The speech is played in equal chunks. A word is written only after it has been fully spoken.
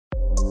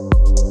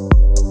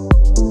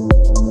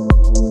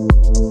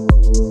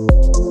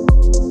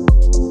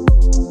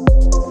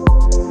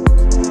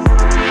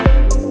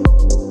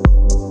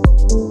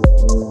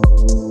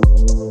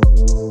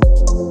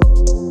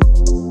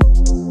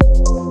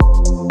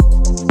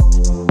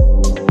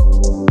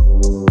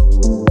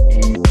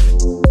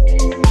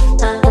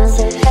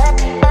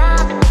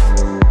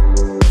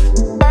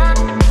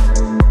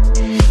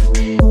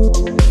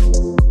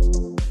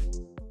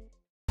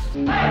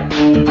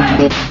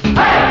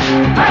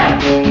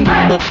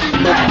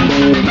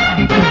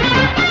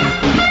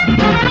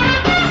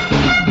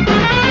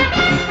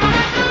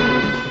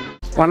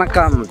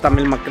வணக்கம்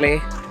தமிழ் மக்களே.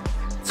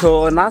 ஸோ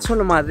நான்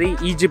சொன்ன மாதிரி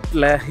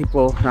ஈஜிப்டில்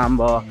இப்போது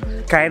நம்ம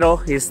Cairo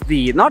is the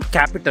not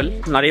capital.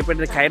 நிறைய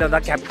பேர் கைரோ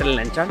தான் கேபிட்டல்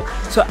நினச்சாங்க.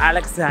 ஸோ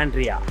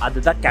அலெக்சாண்ட்ரியா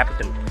அதுதான்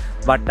capital.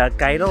 But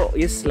Cairo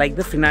is like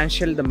the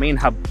financial the main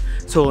hub.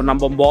 So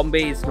நம்ம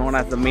Bombay is known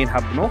as the main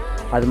ஹப்னோ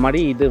அது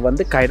மாதிரி இது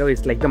வந்து Cairo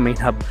is like the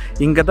main hub.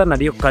 இங்கே தான்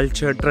நிறைய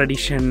கல்ச்சர்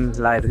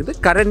ட்ரெடிஷன்லாம் இருக்குது.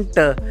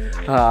 Current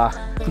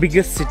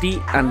biggest city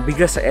and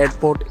biggest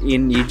airport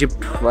in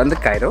Egypt வந்து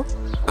கைரோ.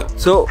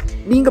 ஸோ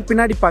நீங்கள்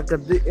பின்னாடி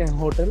பார்க்குறது என்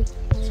ஹோட்டல்.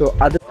 ஸோ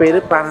அது பேர்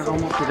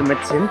பானரோமா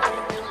பிரமிட்ஸ் இன்.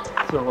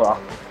 ஸோ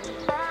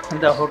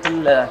அந்த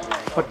ஹோட்டலில்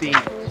பற்றி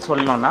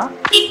சொல்லணுன்னா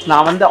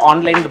நான் வந்து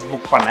ஆன்லைனில்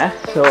புக் பண்ணேன்.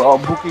 ஸோ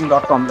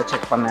booking.comல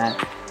செக் பண்ணேன்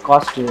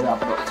காஸ்ட்டு.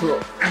 அப்புறம் ஸோ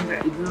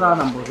இதுதான்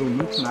நம்ம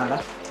ரூம். மேலே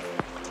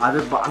அது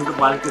அங்கே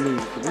பால்கனி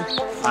இருக்குது.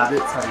 அது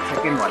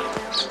செகண்ட்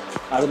பால்கனி.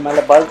 அது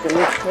மேலே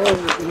பால்கனி. ஸோ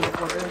இது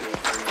போது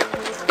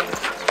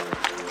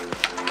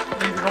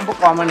இது ரொம்ப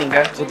காமன்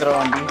இங்கே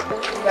குதிரவாண்டி.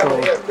 ஸோ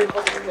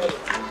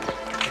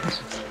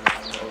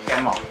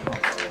ஓகேமா.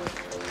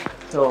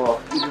 ஸோ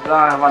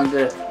இதுதான்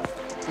வந்து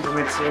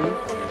பிரமிட்ஸ் இன்.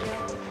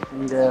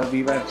 இந்த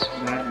வீவர்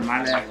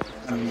மேலே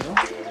பண்ணிடும்.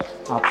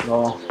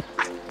 அப்புறம்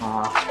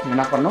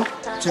என்ன பண்ணோம்,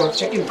 ஸோ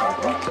செக்இன்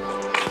பண்ணுறோம்.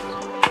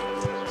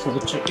 ஸோ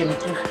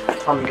செக்இனுக்கு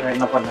அவங்க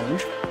என்ன பண்ணாங்க,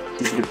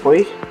 இப்படி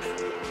போய்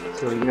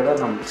ஸோ இங்கே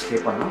தான் நம்ம ஸ்டே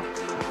பண்ணோம்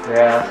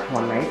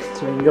ஒன் நைட்.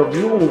 ஸோ இங்கே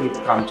வியூ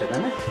உங்களுக்கு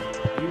காமிச்சதானே,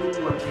 வியூ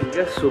வந்து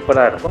இங்கே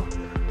சூப்பராக இருக்கும்.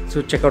 ஸோ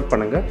செக் அவுட்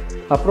பண்ணுங்கள்.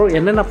 அப்புறம்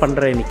என்னென்ன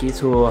பண்ணுறேன் இன்றைக்கி.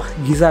 ஸோ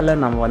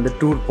கிசாவில் நம்ம வந்து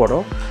டூர்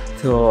போகிறோம்.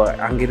 ஸோ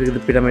அங்கே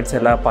இருக்குது பிரமிட்ஸ்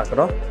எல்லாம்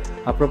பார்க்குறோம்.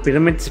 அப்புறம்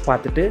பிரமிட்ஸ்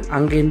பார்த்துட்டு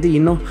அங்கேருந்து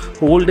இன்னும்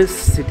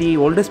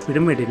ஓல்டஸ்ட்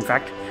பிரமிட்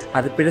இன்ஃபேக்ட்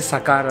அது பேர்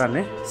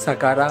சக்காரான்னு.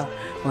 சக்காரா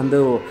வந்து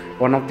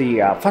one of the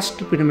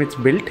first pyramids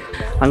build.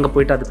 அங்கே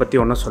போய்ட்டு அதை பற்றி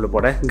ஒன்றும் சொல்ல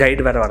போகிறேன்.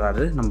 கைடு வேறு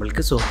வராது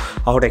நம்மளுக்கு. ஸோ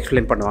அவரோட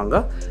எக்ஸ்பிளைன் பண்ணுவாங்க.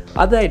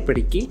 அது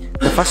இப்படிக்கு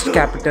first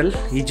capital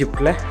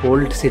ஈஜிப்டில்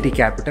old city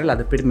capital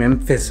அது பேர்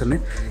மெம்பிஸ்ன்னு.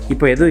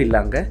 இப்போ எதுவும் இல்லை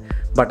அங்கே.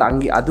 பட்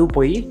அங்கே அதுவும்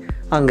போய்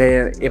அங்கே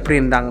எப்படி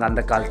இருந்தாங்க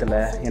அந்த காலத்தில்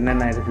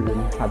என்னென்ன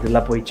இருக்குதுன்னு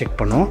அதெல்லாம் போய் செக்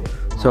பண்ணுவோம்.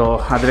 ஸோ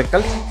அது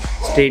வரைக்கும்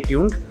stay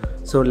tuned.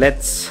 So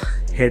let's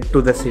head to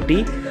the city.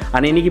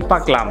 And இன்றைக்கி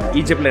பார்க்கலாம்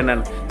ஈஜிப்டில்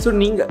என்னென்னு. ஸோ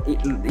நீங்கள்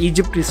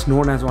Egypt is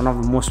known as one of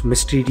the most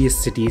mysterious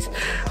cities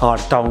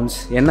R downs.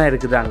 என்ன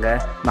இருக்குது அங்கே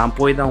நான்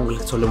போய் தான்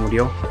உங்களுக்கு சொல்ல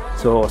முடியும்.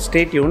 ஸோ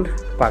ஸ்டே டியூன்ட்,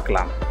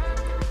 பார்க்கலாம்.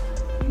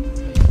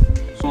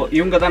 ஸோ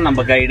இவங்க தான்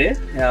நம்ம கைடு.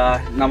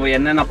 நம்ம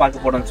என்னென்ன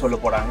பார்க்க போகிறோம்னு சொல்ல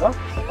போகிறாங்க,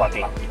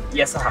 பார்க்கலாம்.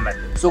 Yes, Ahmed.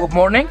 So good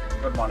morning.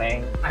 Good morning.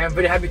 I am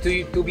very happy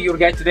to be your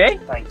guide today.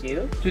 Thank you.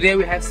 Today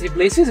we have 3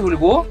 places we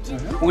will go.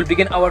 We will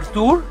begin our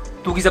tour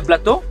to Giza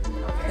Plateau.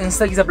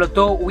 Inside Giza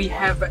Plateau we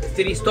have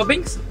 3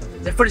 stoppings.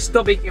 The first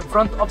stopping in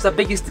front of the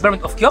biggest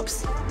pyramid of Cheops.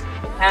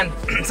 And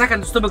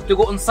second stopping to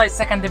go inside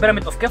second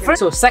pyramid of Khafre.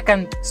 So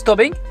second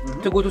stopping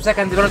to go to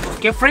second pyramid of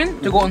Khafre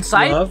to go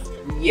inside.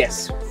 Yes,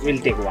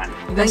 we'll take one.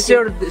 Then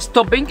third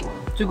stopping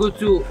to go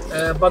to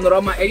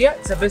panorama area.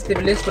 It's the best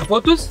place for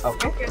photos.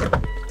 Okay.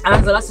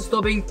 And the last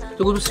stopping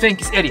to go to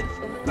Sphinx area.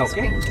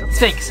 Okay.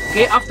 Sphinx.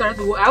 Okay. After that,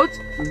 we go out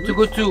to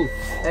go to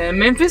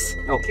Memphis.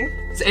 Okay.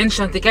 The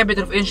ancient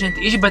capital of ancient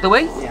Egypt, by the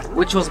way,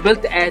 which was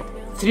built at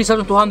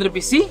 3200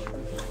 BC.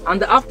 And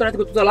after that,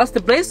 go to the last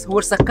place,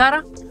 where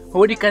Saqqara,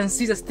 where you can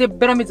see the step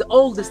pyramids,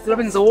 oldest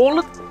pyramid in the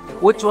world,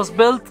 which was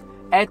built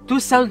at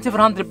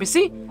 2700 BC.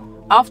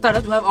 After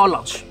that, we have our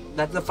lunch.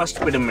 That's the first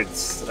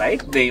pyramids,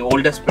 right? The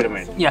oldest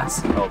pyramid.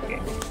 Yes. Okay.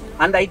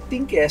 And I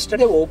think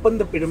yesterday opened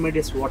the pyramid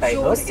is what I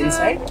heard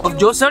inside. Of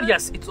Djoser,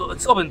 yes,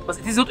 it's open, but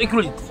it is not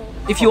included.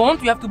 If you want,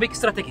 you have to pay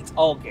extra ticket.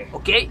 Okay.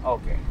 Okay?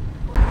 Okay.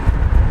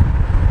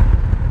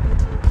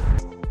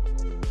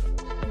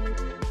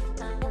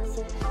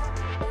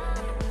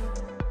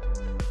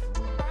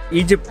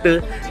 ஈஜிப்ட்டு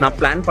நான்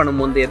plan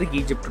பண்ணும்போது எதுக்கு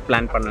Egypt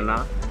plan பண்ணேன்னா,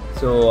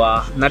 so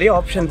நிறைய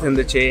options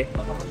இருந்துச்சு.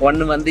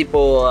 ஒன்று வந்து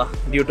இப்போது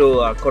due to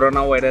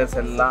corona virus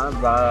எல்லாம்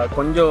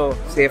கொஞ்சம்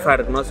சேஃபாக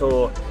இருக்கணும். ஸோ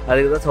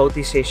அதுக்கு தான் சவுத்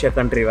ஈஸ்ட் ஏஷியா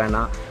கண்ட்ரி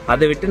வேணாம்.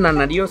 அதை விட்டு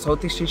நான் நிறைய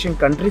சவுத் ஈஸ்ட் ஏஷியன்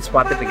கண்ட்ரிஸ்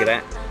பார்த்துட்டு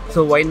இருக்கிறேன்.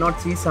 So why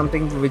not see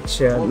something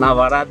which நான்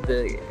வராது.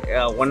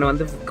 ஒன்று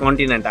வந்து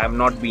continent I have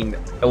not been.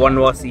 One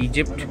was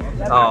Egypt.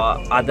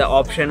 Other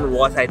option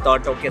was I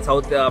thought okay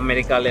south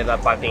அமெரிக்காவில்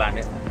எதாவது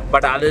பார்க்கலான்னு.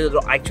 பட் அது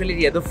ஆக்சுவலி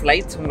எதுவும்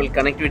ஃப்ளைட்ஸ் உங்களுக்கு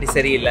கனெக்டிவிட்டி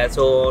சரியில்லை.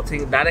 ஸோ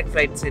டைரக்ட்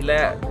ஃப்ளைட்ஸ் இல்லை,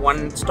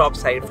 ஒன் ஸ்டாப்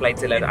சைட்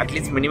ஃப்ளைட்ஸ் இல்லை.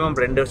 அட்லீஸ்ட் மினிமம்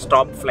 2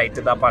 ஸ்டாப்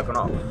ஃப்ளைட்டு தான்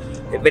பார்க்கணும்.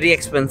 Very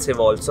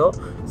expensive also.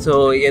 ஸோ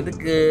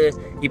எதுக்கு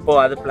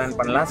இப்போது அது பிளான்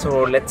பண்ணலாம். So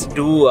let's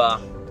do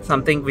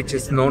something which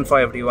is known for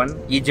everyone.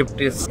 Egypt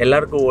is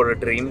எல்லாருக்கும் ஒரு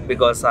ட்ரீம்.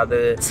 பிகாஸ் அது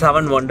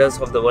 7 wonders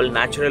of the world,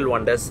 natural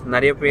wonders.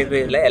 நிறைய பேர்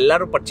இல்லை,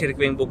 எல்லாரும்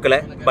படிச்சிருக்குவீங்க புக்கில்.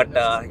 பட்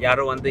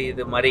யாரும் வந்து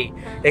இது மாதிரி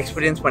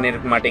எக்ஸ்பீரியன்ஸ்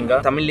பண்ணியிருக்க மாட்டீங்க.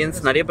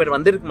 தமிழியன்ஸ் நிறைய பேர்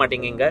வந்திருக்க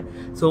மாட்டீங்க இங்கே.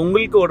 ஸோ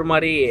உங்களுக்கு ஒரு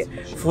மாதிரி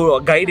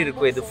கைடு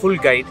இருக்கும். இது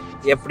ஃபுல் கைட்.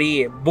 எப்படி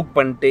புக்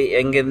பண்ணிட்டு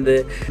எங்கேருந்து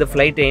இந்த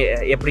ஃப்ளைட்டு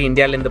எப்படி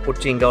இந்தியாவிலேருந்து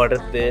பிடிச்சி இங்கே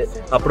வர்றது,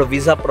 அப்புறம்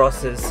விசா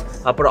ப்ராசஸ்,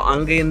 அப்புறம்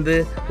அங்கேருந்து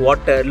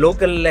வாட்டர்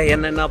லோக்கலில்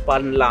என்னென்ன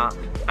பண்ணலாம்,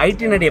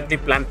 ஐட்டினரி எப்படி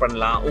பிளான்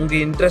பண்ணலாம்,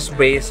 உங்கள் இன்ட்ரெஸ்ட்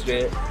பேஸ்டு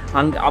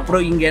அங்கே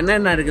அப்புறம் இங்கே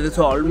என்னென்ன இருக்குது.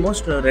 ஸோ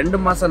ஆல்மோஸ்ட்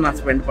 2 மாதம் நான்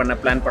ஸ்பெண்ட்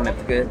பிளான்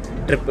பண்ணதுக்கு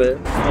trip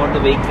for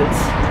the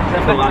vehicles.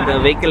 So அந்த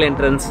வெஹிக்கிள்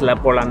என்ட்ரன்ஸில்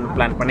போகலான்னு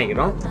பிளான்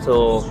பண்ணிக்கிறோம். ஸோ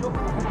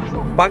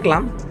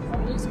பார்க்கலாம்.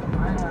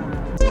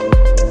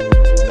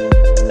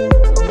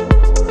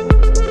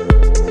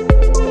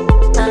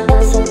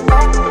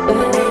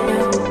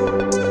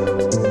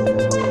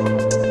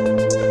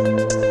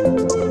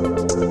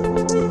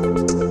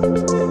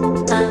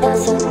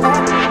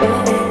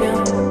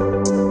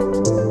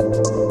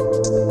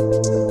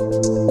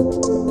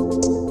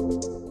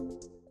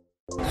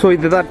 ஸோ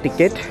இதுதான்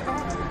டிக்கெட்.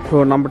 ஸோ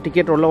நம்ம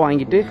டிக்கெட் உள்ள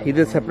வாங்கிட்டு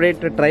இது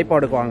செப்பரேட்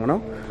ட்ரைபாடுக்கு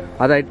வாங்கணும்.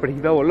 அதை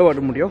இப்படிக்கு தான் உள்ள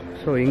வர முடியும்.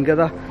 ஸோ இங்கே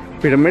தான்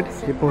பிரமிட்.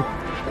 இப்போது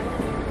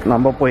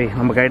நம்ம போய்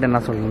நம்ம கைடு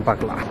என்ன சொல்லணும்னு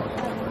பார்க்கலாம்.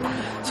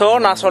 ஸோ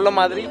நான் சொல்ல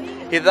மாதிரி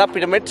இதுதான்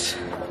பிரமிட்ஸ்.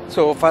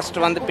 ஸோ ஃபர்ஸ்ட்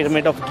வந்து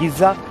பிரமிட் ஆஃப்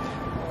கிசா.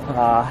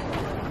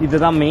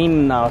 இதுதான் main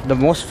the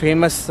most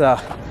famous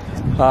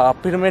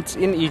pyramids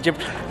in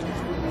Egypt.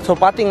 So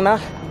பார்த்தீங்கன்னா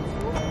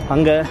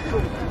அங்கே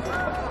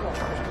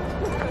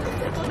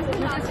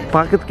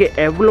பார்க்கறதுக்கு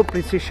எவ்வளோ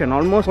precision,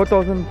 almost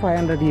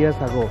 4500 years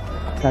ago,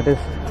 that is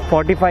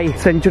 45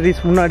 centuries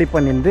முன்னாடி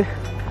பண்ணிருந்து.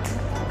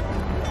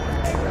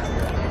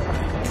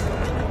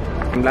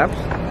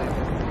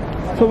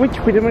 So which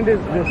pyramid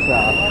is this?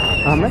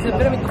 It's the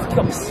pyramid of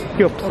Cheops.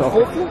 Cheops.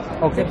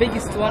 Okay. The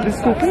biggest one.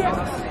 This Khufu?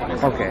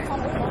 Okay.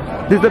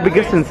 This is the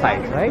biggest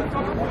inside, right?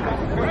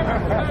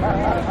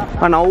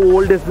 And how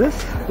old is this?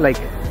 Like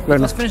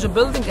it was finished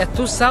building at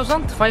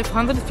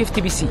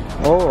 2550 BC.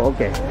 Oh,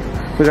 okay.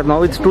 Because now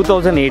it's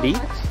 2080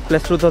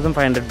 plus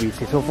 2500 BC.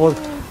 So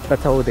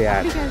that's how they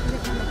add.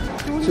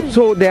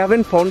 So they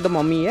haven't found the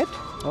mummy yet?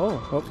 Oh,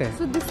 okay.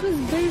 So this was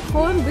built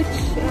for which?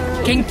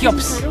 King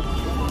Cheops.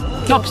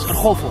 Cheops or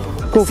Khufu.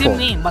 Same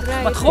name,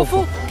 but Khufu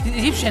is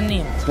Egyptian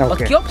name. Okay. But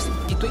Cheops,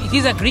 it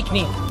is a Greek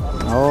name.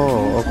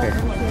 Oh, okay.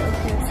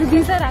 So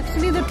these are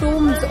actually the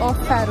tombs of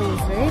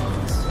pharaohs, right?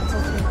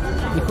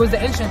 Because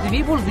the ancient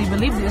people, they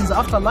believed in the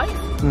afterlife,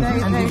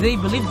 and they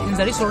believed in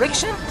the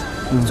resurrection.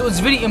 So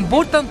it's very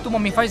important to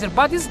mummify their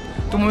bodies,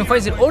 to mummify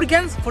their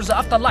organs for the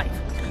afterlife.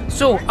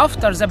 So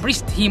after the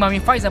priest, he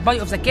mummifies the body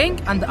of the king,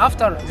 and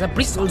after the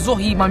priest also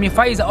he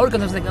mummifies the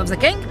organs of the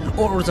king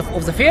or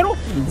of the pharaoh.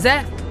 The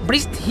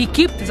priest, he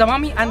kept the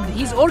mummy and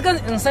his organs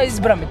inside his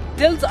pyramid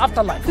till the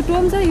afterlife. The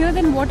tombs are here.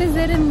 Then what is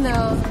there in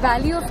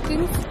Valley of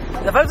Kings?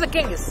 The Valley of the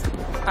Kings,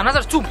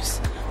 another tombs.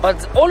 But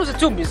all of the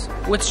tombs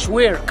which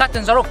were cut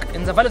in the rock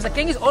in the Valley of the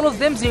Kings, all of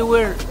them, they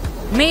were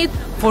made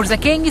for the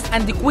kings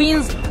and the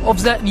queens of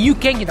the new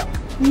kingdom.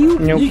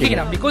 New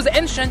kingdom. Because the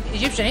ancient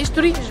Egyptian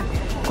history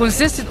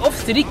consisted of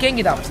 3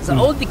 kingdoms. The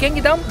old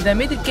kingdom, the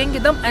middle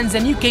kingdom, and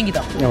the new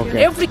kingdom.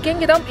 Okay. Every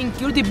kingdom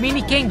included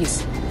many kings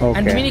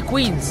and many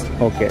queens.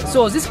 Okay.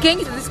 So these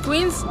kings and these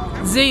queens,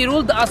 they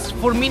ruled us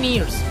for many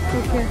years.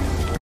 Okay.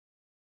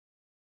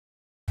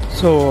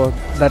 So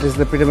that is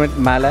the pyramid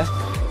Mala.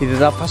 This is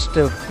the first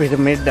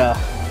pyramid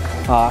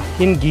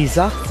in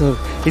Giza. So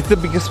it's the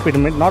biggest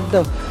pyramid, not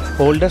the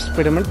oldest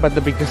pyramid, but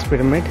the biggest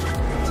pyramid.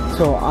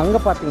 So அங்கே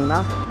பார்த்தீங்கன்னா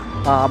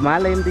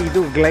மேலேருந்து இது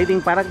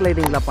gliding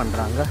பேராகிளைடிங்லாம்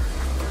பண்ணுறாங்க.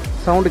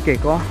 Sound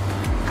கேட்கும்.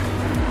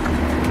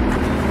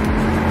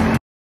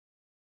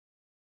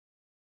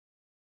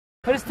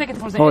 First ticket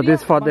for the Oh, area,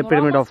 this for the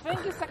pyramid of.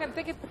 Second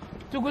ticket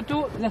to go to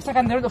the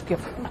second pyramid of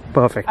Khufu.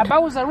 Perfect.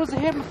 About the rules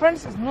here, my friends,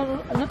 it's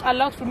not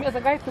allowed for me as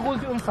a guide to go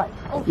to inside.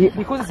 Yeah.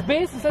 Because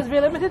space is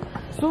very limited,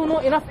 so no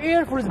enough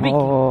air for speaking.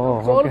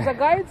 Oh, so all of okay. the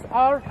guides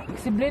are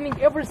explaining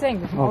everything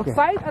Okay.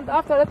 outside, and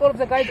after that all of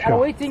the guides are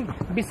waiting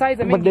beside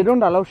the main But they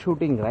don't allow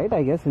shooting, right?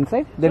 I guess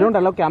inside. They don't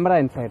allow camera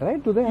inside,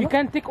 right? Do they? You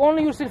can take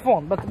only your cell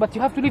phone, but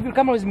you have to leave your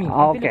camera with me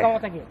until you Okay. come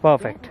out again.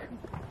 Perfect.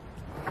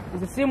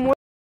 It's the same way.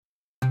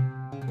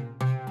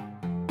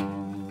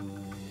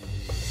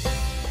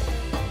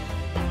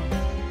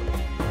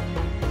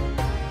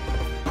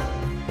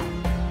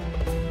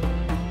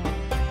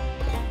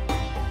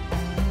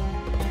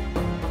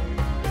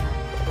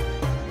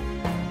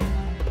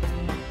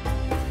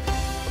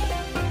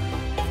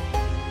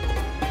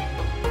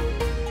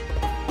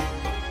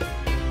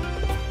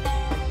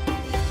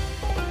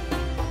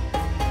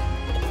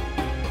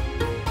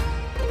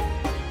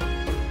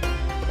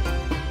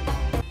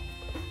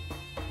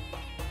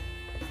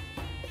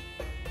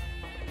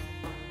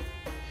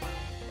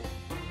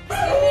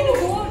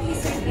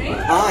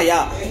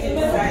 Yeah.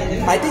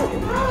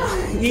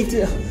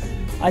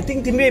 I think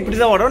Timmy இப்படி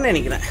தான் வரும்னு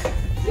நினைக்கிறேன்.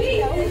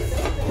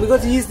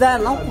 Because he is there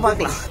now.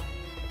 பார்க்கலாம்.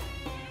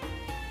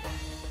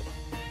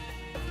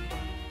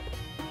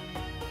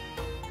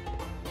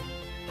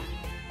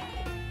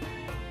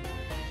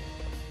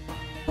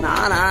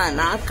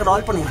 நான்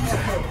crawl பண்ணி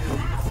வந்தேன்.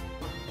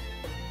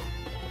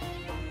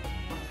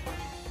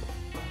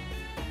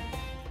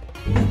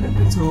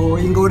 So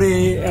இங்க ஒரு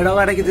இடம்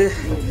கிடைக்குது.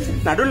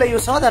 நடுவுல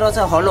you saw there was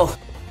a hollow.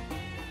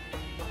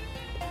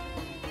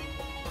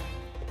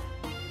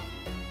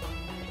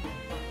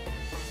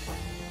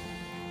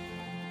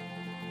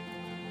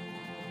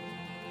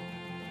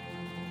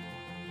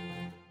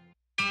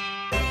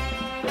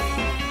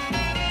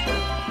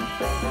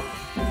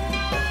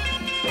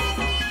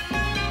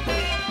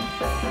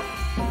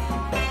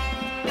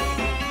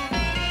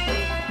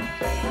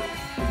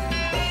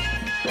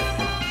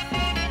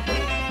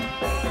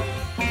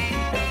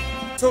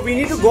 So we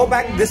need to go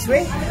back this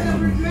way.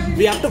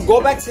 We have to go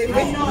back same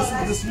way. This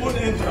is the small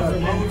enter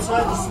from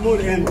outside. The small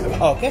enter.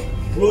 Okay.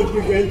 Not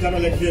big enter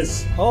like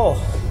this. Oh.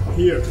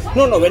 Here.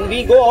 No. When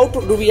we go out,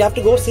 do we have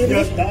to go same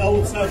way? Yes, the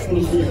outside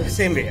from here.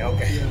 Same way.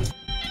 Okay.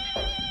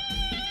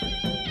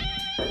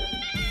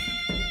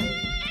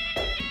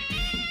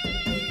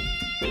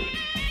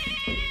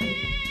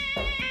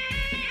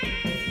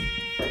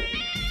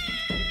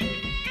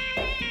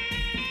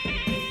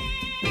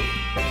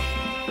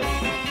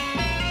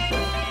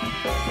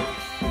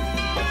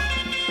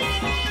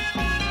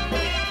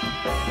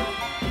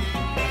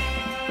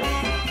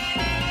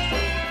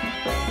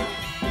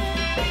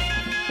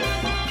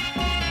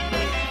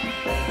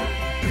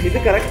 இது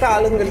கரெக்டா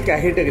ஆளுங்களுக்கு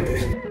hit ஆகுது.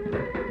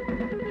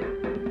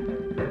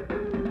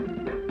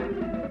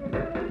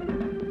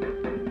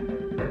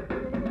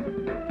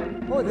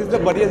 Oh, this is the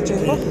burial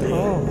chamber.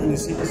 Oh, And you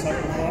see the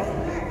sarcophagus.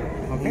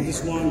 okay. And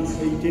this one,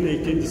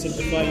 1818, the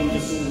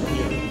sarcophagus in the tomb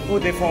here. Oh,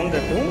 they found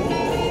the tomb,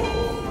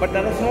 but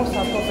there is no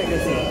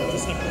sarcophagus here. The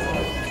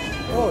sarcophagus.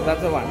 Oh,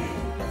 that's the one.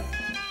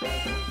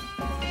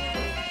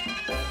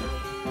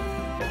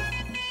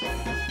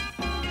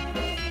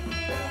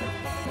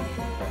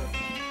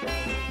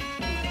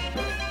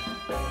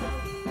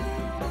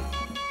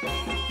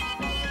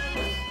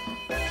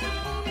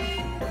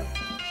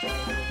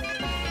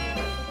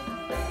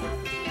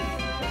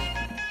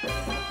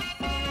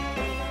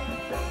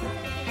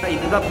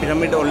 இதுதான்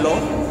pyramid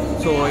உள்ளோம்.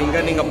 So இங்கே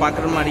நீங்கள்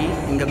பார்க்குற மாதிரி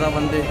இங்கே தான்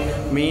வந்து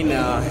main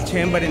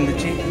chamber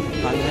இருந்துச்சு.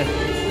 அங்கே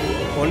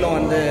உள்ள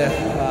வந்து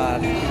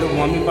இது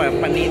மம்மி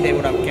பண்ணி they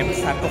would have kept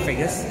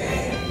sarcophagus.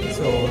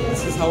 So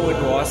this is how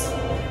it was.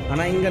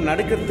 ஆனால் இங்கே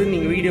நடக்கிறது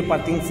நீங்கள் வீடியோ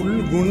பார்த்தீங்க ஃபுல்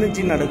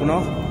குனிச்சு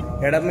நடக்கணும்,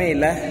 இடமே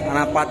இல்லை.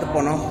 ஆனால் பார்த்து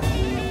போனோம்.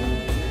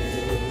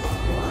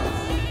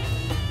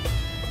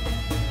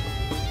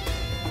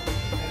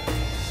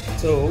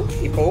 ஸோ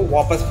இப்போது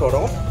வாபஸ்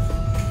போகிறோம்.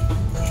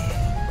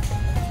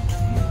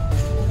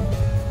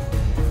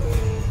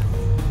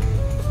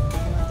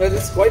 But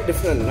it's quite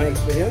different, no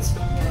experience.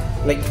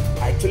 Like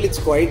actually,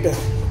 it's quite a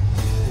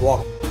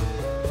walk.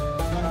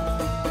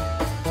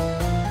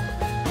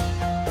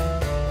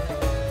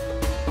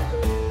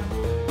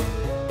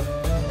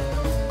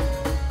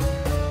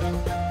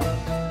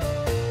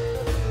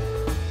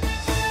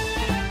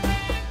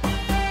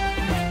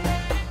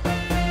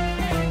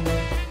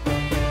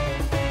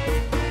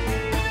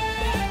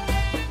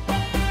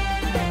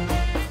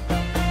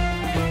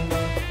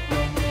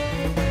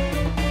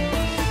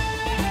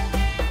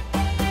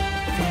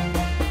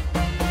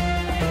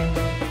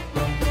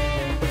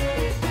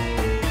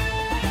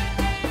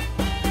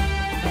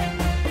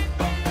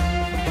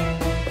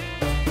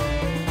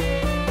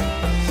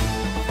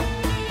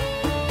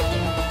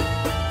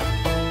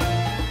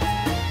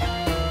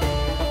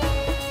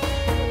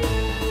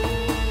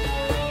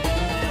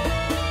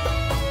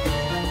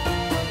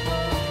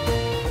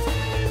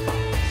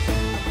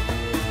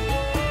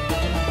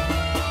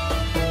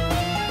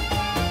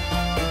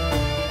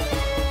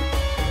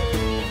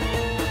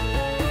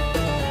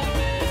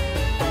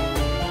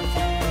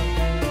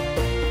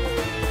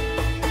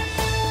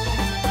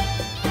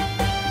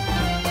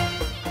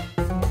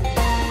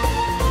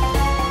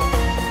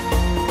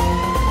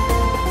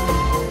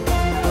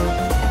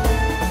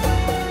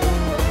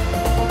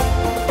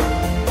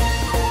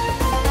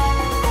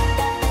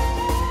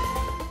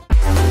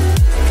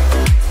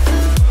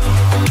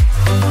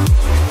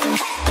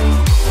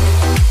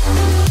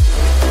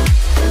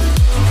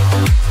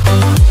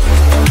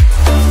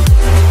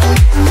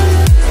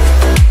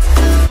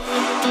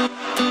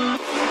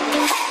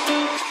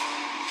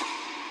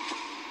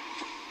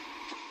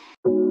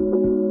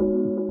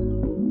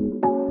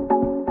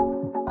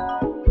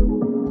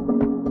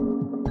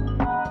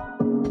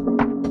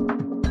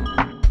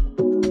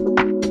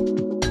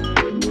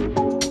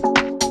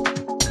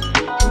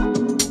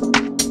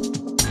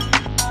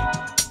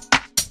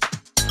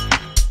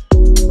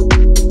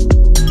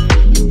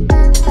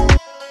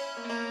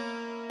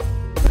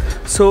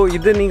 So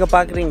இது நீங்கள்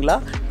பார்க்குறீங்களா,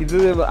 இது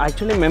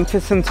ஆக்சுவலி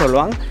மெம்பிஸ்ன்னு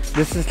சொல்லுவாங்க.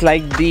 This is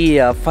like the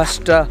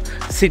first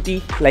city,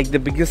 like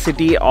the biggest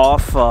city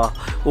of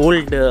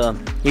old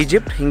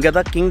Egypt. இங்கே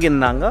தான் கிங்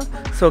இருந்தாங்க.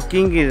 ஸோ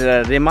கிங்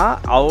ரெமா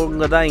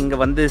அவங்க தான் இங்கே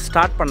வந்து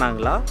ஸ்டார்ட்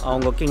பண்ணாங்களா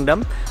அவங்க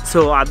கிங்டம். ஸோ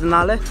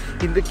அதனால்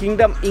இந்த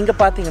கிங்டம் இங்கே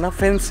பார்த்தீங்கன்னா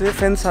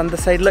ஃபென்ஸ் அந்த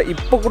சைடில்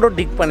இப்போ கூட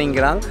டிக்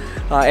பண்ணிக்கிறாங்க,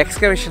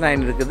 எக்ஸ்கவேஷன்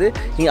ஆகிட்டு இருக்குது.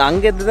 இங்கே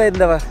அங்கேருந்து தான்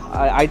இந்த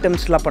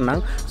ஐட்டம்ஸ்லாம்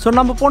பண்ணாங்க. ஸோ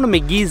நம்ம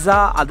போகணுமே கீஸா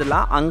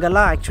அதெல்லாம்,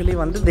 அங்கெல்லாம் ஆக்சுவலி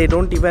வந்து தே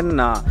டோன்ட் ஈவன்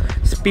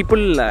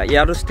பீப்புள்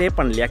யாரும் ஸ்டே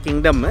பண்ணலையா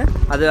கிங்டம்.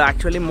 அது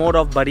actually more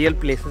of பரியல்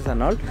places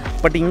and all.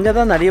 But இங்கே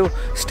தான் நிறைய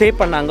ஸ்டே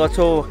பண்ணாங்க.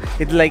 ஸோ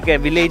இது லைக்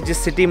வில்லேஜ்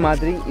சிட்டி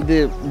மாதிரி. இது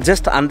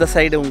ஜஸ்ட் அந்த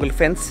சைடு உங்களுக்கு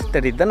ஃபென்ஸ்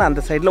தெரியுது தானே,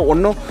 அந்த சைடில்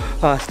ஒன்றும்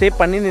ஸ்டே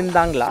பண்ணி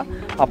நின்றாங்களா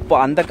அப்போ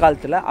அந்த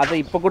காலத்தில். அதை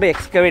இப்போ கூட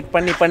எக்ஸ்கவேட்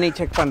பண்ணி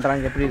செக்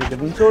பண்ணுறாங்க எப்படி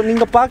இருக்குதுன்னு. ஸோ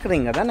நீங்கள்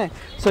பார்க்குறீங்க தானே.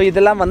 ஸோ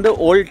இதெல்லாம் வந்து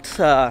volts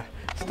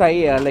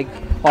like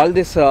all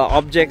this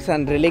objects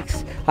and ரிலிக்ஸ்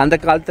அந்த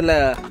காலத்தில்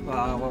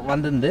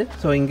வந்துருந்து.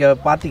 ஸோ இங்கே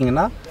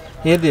பார்த்தீங்கன்னா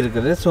ஏது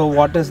இருக்குது. ஸோ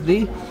வாட் இஸ் தி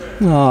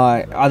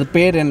அது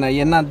பேர்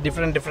என்ன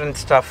டிஃப்ரெண்ட்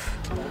ஸ்டஃப்.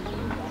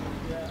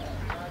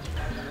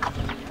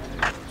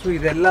 ஸோ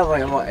இதெல்லாம்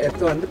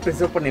எடுத்து வந்து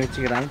ப்ரிசர்வ் பண்ணி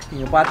வச்சுக்கிறாங்க.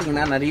 நீங்கள்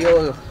பார்த்தீங்கன்னா நிறைய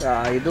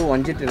இது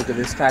வஞ்சிட்டு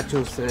இருக்குது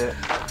statues.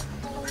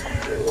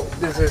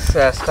 This is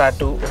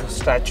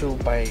statue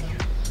by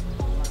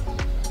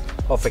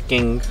of a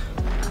king.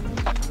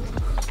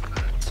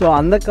 So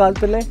அந்த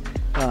காலத்தில்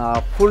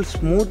ஃபுல்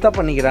ஸ்மூத்தாக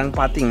பண்ணிக்கிறாங்க.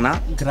 பார்த்தீங்கன்னா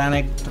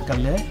கிரானைட்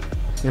கல்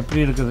எப்படி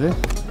இருக்குது,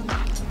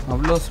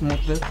 அவ்வளோ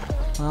ஸ்மூத்து.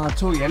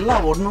 ஸோ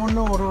எல்லாம்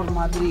ஒன்று ஒரு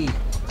மாதிரி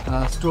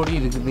ஸ்டோரி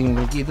இருக்குது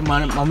எங்களுக்கு. இது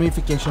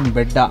மமிஃபிகேஷன்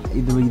பெட்டா,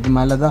 இது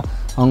மேலே தான்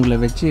அவங்கள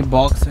வச்சு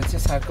பாக்ஸ் வச்சு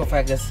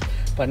சார்கோஃபேகஸ்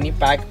பண்ணி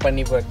பேக்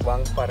பண்ணி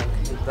வைப்பாங்க.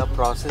 பாருங்கள், இதுதான்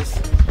ப்ராசஸ்.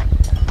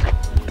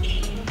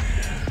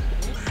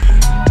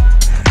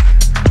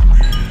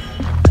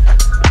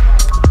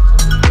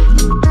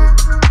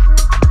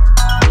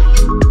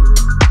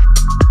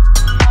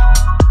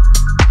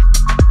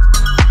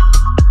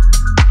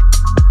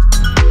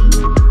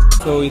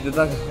 ஸோ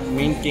இதுதான்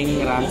main king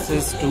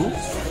Ramses II.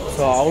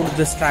 So out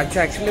the statue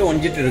actually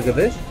ஒஞ்சிட்டு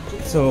இருக்குது.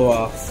 ஸோ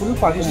ஃபுல்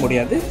பார்க்க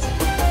முடியாது.